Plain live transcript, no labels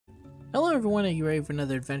Hello everyone, are you ready for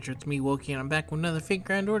another adventure? It's me, Woki, and I'm back with another Fate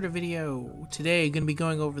Grand Order video. Today, I'm going to be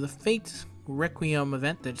going over the Fate Requiem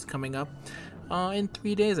event that's coming up in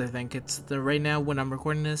 3 days, I think. Right now, when I'm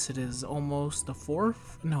recording this, it is almost the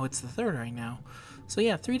 4th? No, it's the 3rd right now. So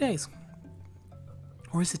yeah, 3 days.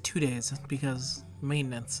 Or is it 2 days? Because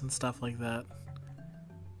maintenance and stuff like that.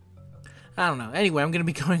 I don't know. Anyway, I'm going to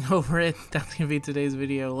be going over it. That's going to be today's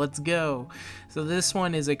video. Let's go. So this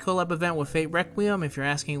one is a collab event with Fate Requiem. If you're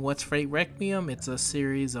asking what's Fate Requiem, it's a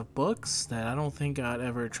series of books that I don't think got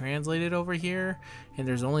ever translated over here. And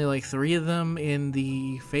there's only like 3 of them in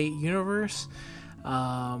the Fate universe.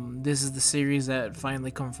 This is the series that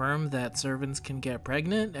finally confirmed that servants can get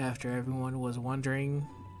pregnant after everyone was wondering.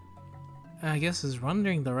 I guess is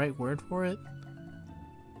wondering the right word for it?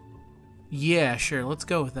 Yeah, sure, let's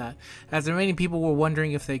go with that. After many people were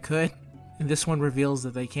wondering if they could, and this one reveals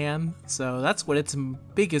that they can, so that's what its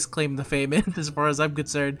biggest claim to fame is, as far as I'm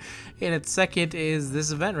concerned. And its second is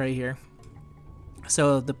this event right here.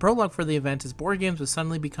 So the prologue for the event is board games will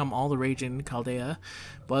suddenly become all the rage in Chaldea.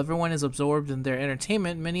 While everyone is absorbed in their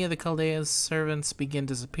entertainment, many of the Chaldea's servants begin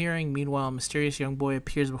disappearing. Meanwhile, a mysterious young boy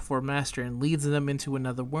appears before Master and leads them into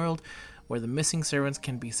another world where the missing servants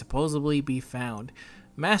can supposedly be found.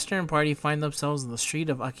 Master and party find themselves in the street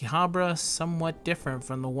of Akihabara, somewhat different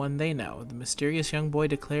from the one they know. The mysterious young boy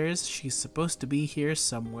declares she's supposed to be here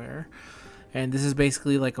somewhere. And this is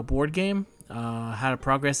basically like a board game. How to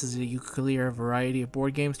progress is you clear a variety of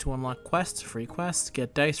board games to unlock quests, free quests,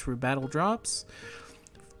 get dice for battle drops,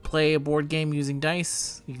 play a board game using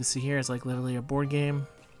dice. You can see here it's like literally a board game.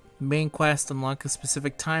 Main quest, unlock a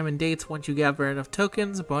specific time and dates once you gather enough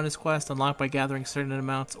tokens. Bonus quest, unlock by gathering certain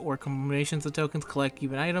amounts or combinations of tokens, collect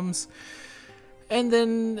even items. And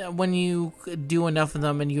then when you do enough of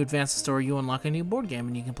them and you advance the story, you unlock a new board game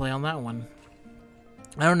and you can play on that one.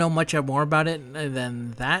 I don't know much more about it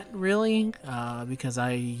than that, really, because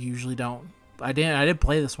I usually don't. I did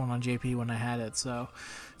play this one on JP when I had it, so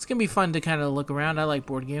it's gonna be fun to kind of look around. I like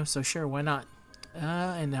board games, so sure, why not?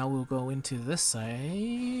 And now we'll go into this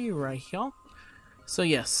side right here. So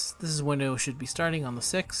yes, this is when it should be starting on the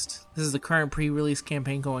 6th. This is the current pre-release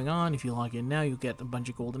campaign going on. If you log in now, you'll get a bunch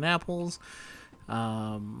of golden apples.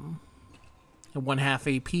 A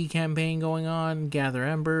 1/2 AP campaign going on. Gather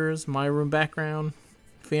embers. My room background.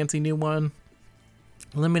 Fancy new one.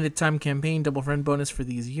 Limited time campaign. Double friend bonus for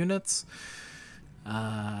these units.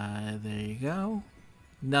 There you go.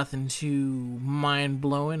 Nothing too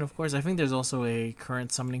mind-blowing, of course. I think there's also a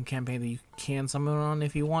current summoning campaign that you can summon on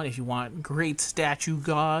if you want. If you want Great Statue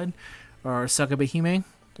God or Sakabehime,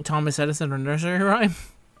 Thomas Edison, or Nursery Rhyme.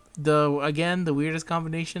 Again, the weirdest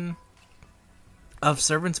combination of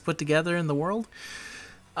servants put together in the world.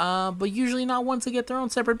 But usually not ones that get their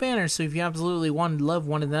own separate banners. So if you absolutely love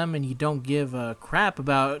one of them and you don't give a crap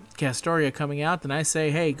about Castoria coming out, then I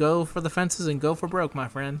say, hey, go for the fences and go for broke, my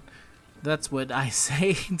friend. That's what I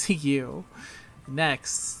say to you.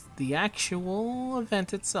 Next, the actual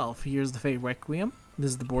event itself. Here's the Fate Requiem.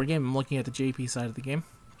 This is the board game. I'm looking at the JP side of the game.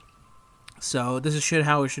 So this is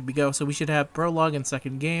how it should go. So we should have prologue and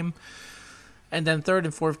second game. And then third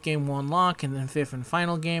and fourth game will unlock. And then fifth and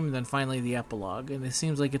final game. And then finally the epilogue. And it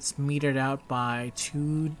seems like it's metered out by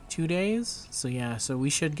two days. So yeah, so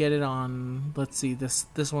we should get it on, let's see, this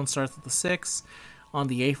one starts at the 6th. On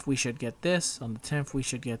the 8th, we should get this. On the 10th, we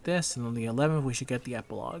should get this. And on the 11th, we should get the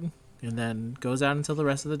epilogue. And then goes out until the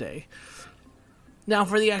rest of the day. Now,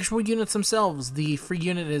 for the actual units themselves, the free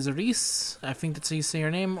unit is Rice. I think that's how you say her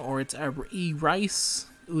name. Or it's Rice.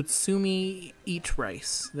 Utsumi Eat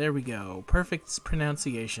Rice. There we go. Perfect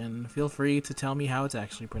pronunciation. Feel free to tell me how it's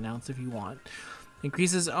actually pronounced if you want.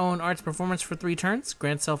 Increases own arts performance for 3 turns.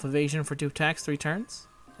 Grants self-evasion for 2 attacks 3 turns.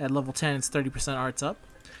 At level 10, it's 30% arts up.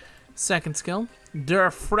 Second skill, Der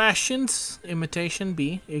Frashent Imitation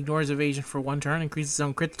B. Ignores evasion for 1 turn. Increases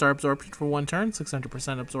own crit star absorption for 1 turn.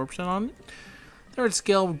 600% absorption on it. Third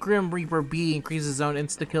skill, Grim Reaper B. Increases own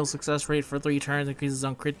insta-kill success rate for 3 turns. Increases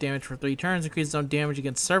own crit damage for 3 turns. Increases own damage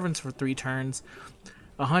against servants for 3 turns.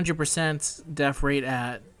 100% death rate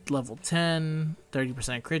at level 10.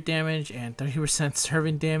 30% crit damage and 30%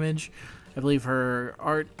 servant damage. I believe her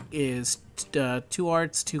art is 2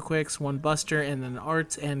 arts, 2 quicks, 1 buster, and then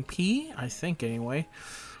arts and P, I think anyway.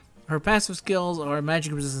 Her passive skills are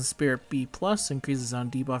Magic Resistance Spirit B+, increases on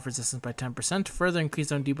debuff resistance by 10%, further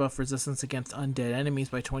increases on debuff resistance against undead enemies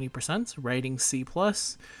by 20%, Writing C+,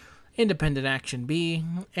 Independent Action B,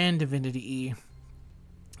 and Divinity E.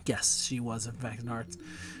 Yes, she was in fact an arts.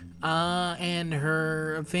 And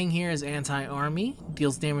her thing here is Anti-Army,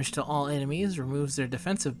 deals damage to all enemies, removes their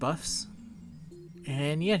defensive buffs.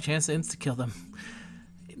 And yeah, chance to insta-kill them.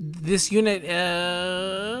 This unit,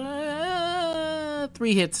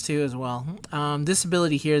 3 hits too as well. This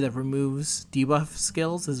ability here that removes debuff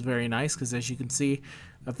skills is very nice because, as you can see,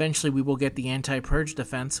 eventually we will get the anti-purge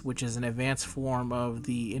defense, which is an advanced form of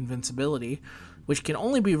the invincibility, which can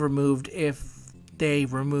only be removed if they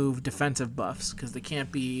remove defensive buffs, because they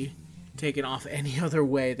can't be taken off any other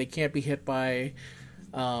way. They can't be hit by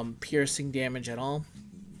piercing damage at all.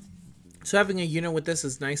 So having a unit with this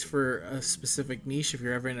is nice for a specific niche if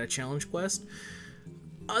you're ever in a challenge quest.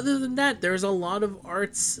 Other than that, there's a lot of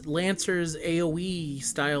arts, lancers, AoE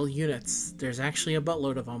style units. There's actually a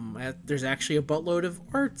buttload of them. There's actually a buttload of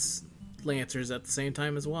arts lancers at the same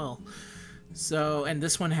time as well. So, and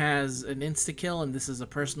this one has an insta-kill, and this is a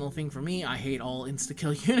personal thing for me. I hate all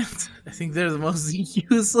insta-kill units. I think they're the most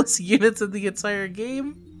useless units in the entire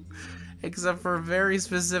game, except for a very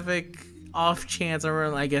specific off chance,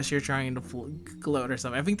 or I guess you're trying to gloat or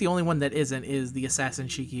something. I think the only one that isn't is the Assassin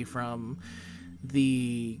Shiki from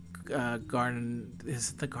the Garden. Is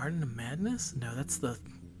it the Garden of Madness? No, that's the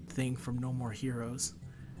thing from No More Heroes.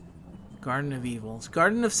 Garden of Evils.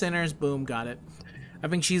 Garden of Sinners, boom, got it. I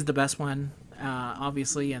think she's the best one,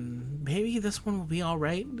 obviously, and maybe this one will be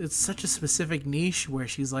alright. It's such a specific niche where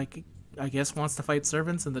she's like, I guess, wants to fight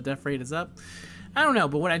servants and the death rate is up. I don't know,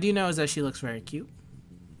 but what I do know is that she looks very cute.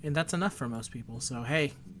 And that's enough for most people. So,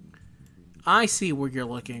 hey, I see where you're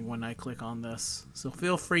looking when I click on this. So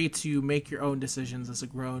feel free to make your own decisions as a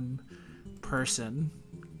grown person,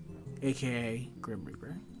 aka Grim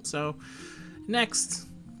Reaper. So, next,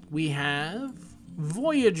 we have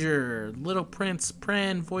Voyager, Little Prince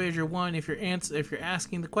Pran, Voyager 1. If you're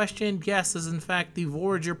asking the question, yes, is in fact the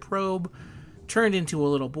Voyager probe turned into a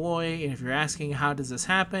little boy. And if you're asking how does this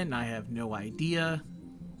happen, I have no idea.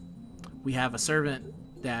 We have a servant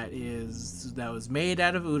that was made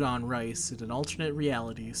out of udon rice in an alternate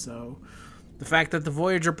reality. So the fact that the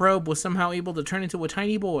Voyager probe was somehow able to turn into a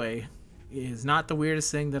tiny boy is not the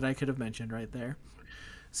weirdest thing that I could have mentioned right there.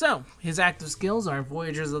 So, his active skills are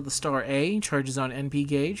Voyagers of the Star A, charges on NP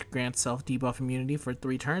gauge, grants self-debuff immunity for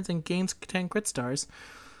 3 turns, and gains 10 crit stars.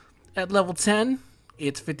 At level 10,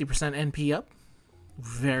 it's 50% NP up.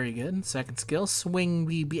 Very good. Second skill, Swing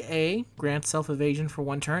BBA, grants self-evasion for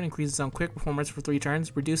 1 turn, increases on quick performance for 3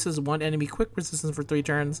 turns, reduces 1 enemy quick resistance for 3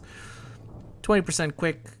 turns, 20%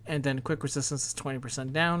 quick, and then quick resistance is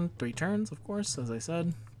 20% down, 3 turns, of course, as I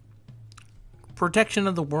said. Protection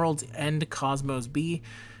of the World's End Cosmos B,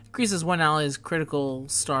 increases 1 ally's critical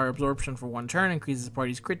star absorption for 1 turn, increases the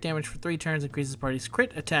party's crit damage for 3 turns, increases party's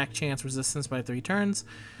crit attack chance resistance by 3 turns,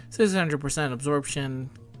 600% absorption,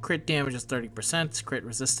 crit damage is 30%, crit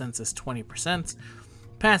resistance is 20%.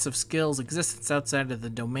 Passive skills, existence outside of the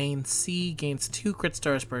domain C, gains 2 crit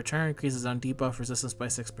stars per turn, increases on debuff resistance by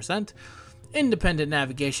 6%. Independent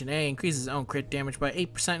Navigation A, increases own crit damage by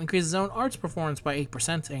 8%, increases own arts performance by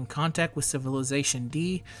 8%, and Contact with Civilization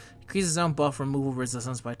D, increases own buff removal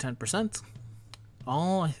resistance by 10%.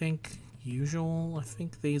 All, I think, usual. I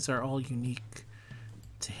think these are all unique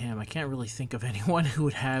to him. I can't really think of anyone who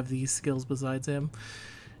would have these skills besides him.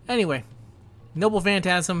 Anyway, Noble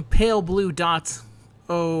Phantasm, Pale Blue Dots.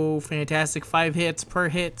 Oh, fantastic. 5 hits per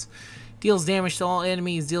hit. Deals damage to all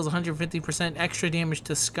enemies, deals 150% extra damage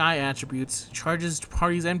to sky attributes, charges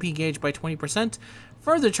party's NP gauge by 20%,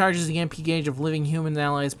 further charges the NP gauge of living human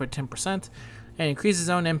allies by 10%, and increases his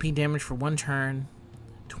own NP damage for 1 turn,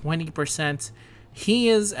 20%. He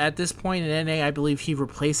is, at this point in NA, I believe he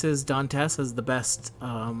replaces Dantes as the best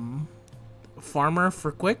farmer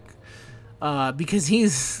for quick, because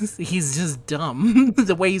he's just dumb.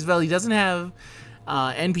 The way he's built, he doesn't have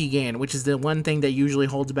NP gain, which is the one thing that usually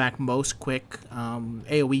holds back most quick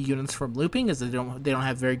AoE units from looping, is they don't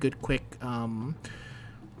have very good quick NP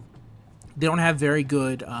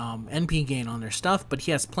gain on their stuff, but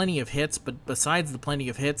he has plenty of hits. But besides the plenty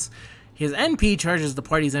of hits, his NP charges the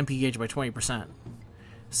party's NP gauge by 20%.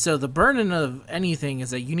 So the burden of anything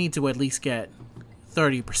is that you need to at least get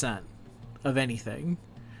 30% of anything.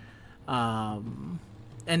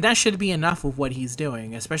 And that should be enough of what he's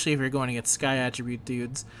doing, especially if you're going to get Sky Attribute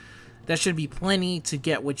dudes. That should be plenty to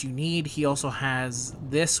get what you need. He also has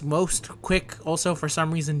this. Most quick also, for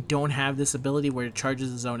some reason, don't have this ability where it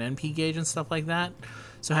charges his own NP gauge and stuff like that.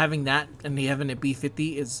 So having that and having it be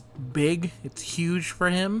 50 is big. It's huge for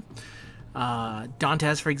him.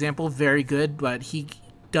 Dantes, for example, very good, but he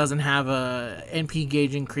doesn't have a NP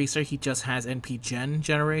gauge increaser. He just has NP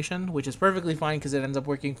generation, which is perfectly fine because it ends up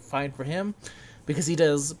working fine for him. Because he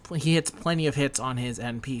hits plenty of hits on his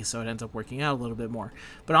NP, so it ends up working out a little bit more.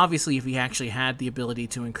 But obviously, if he actually had the ability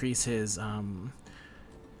to increase his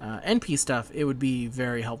NP stuff, it would be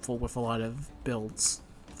very helpful with a lot of builds,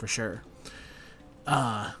 for sure.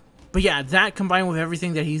 But yeah, that combined with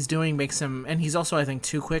everything that he's doing makes him, and he's also, I think,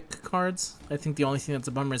 2 quick cards. I think the only thing that's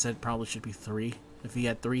a bummer is that it probably should be 3. If he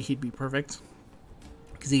had 3, he'd be perfect,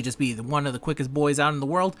 because he'd just be one of the quickest boys out in the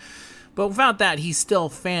world. But without that, he's still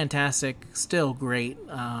fantastic, still great.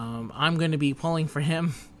 I'm going to be pulling for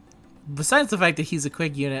him. Besides the fact that he's a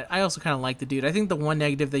quick unit, I also kind of like the dude. I think the one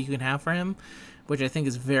negative that you can have for him, which I think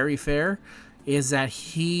is very fair, is that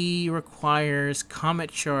he requires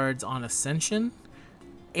Comet Shards on Ascension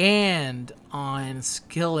and on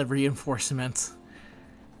skill reinforcement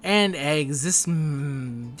and eggs. This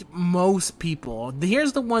most people.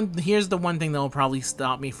 Here's the one thing that will probably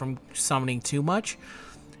stop me from summoning too much,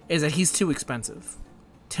 is that he's too expensive.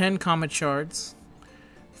 10 Comet Shards,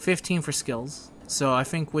 15 for skills. So I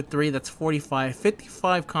think with 3, that's 45,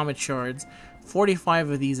 55 Comet Shards, 45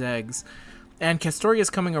 of these eggs. And Castoria's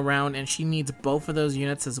coming around, and she needs both of those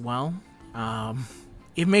units as well.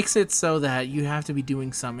 It makes it so that you have to be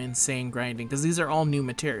doing some insane grinding, because these are all new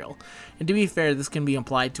material. And to be fair, this can be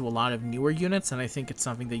applied to a lot of newer units, and I think it's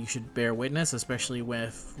something that you should bear witness, especially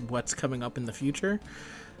with what's coming up in the future.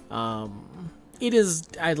 It is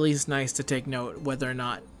at least nice to take note whether or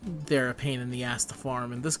not they're a pain in the ass to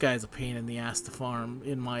farm, and this guy's a pain in the ass to farm,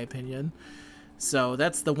 in my opinion. So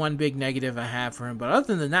that's the one big negative I have for him, but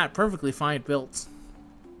other than that, perfectly fine built.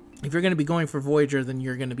 If you're going to be going for Voyager, then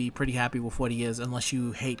you're going to be pretty happy with what he is, unless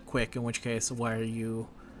you hate Quick, in which case, why are you...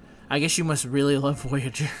 I guess you must really love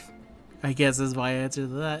Voyager, I guess is my answer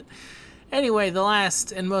to that. Anyway, the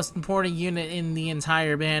last and most important unit in the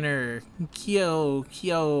entire banner, Kyo,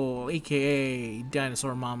 aka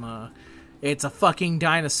Dinosaur Mama. It's a fucking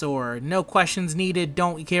dinosaur. No questions needed.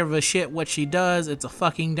 Don't give a shit what she does. It's a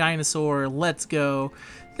fucking dinosaur. Let's go.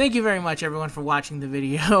 Thank you very much, everyone, for watching the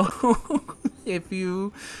video. If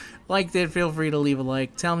you liked it, feel free to leave a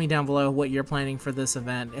like. Tell me down below what you're planning for this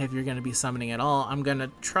event, if you're going to be summoning at all. I'm going to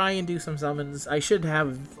try and do some summons. I should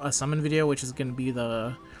have a summon video, which is going to be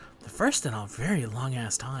the first in a very long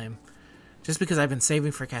ass time, just because I've been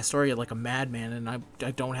saving for Castoria like a madman, and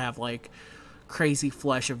I don't have like crazy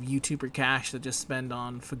flush of YouTuber cash to just spend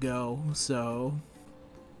on FGO, so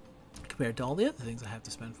compared to all the other things I have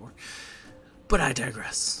to spend for. But I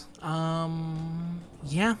digress.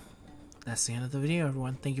 Yeah, that's the end of the video,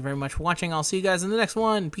 everyone. Thank you very much for watching. I'll see you guys in the next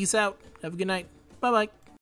one. Peace out. Have a good night. Bye bye.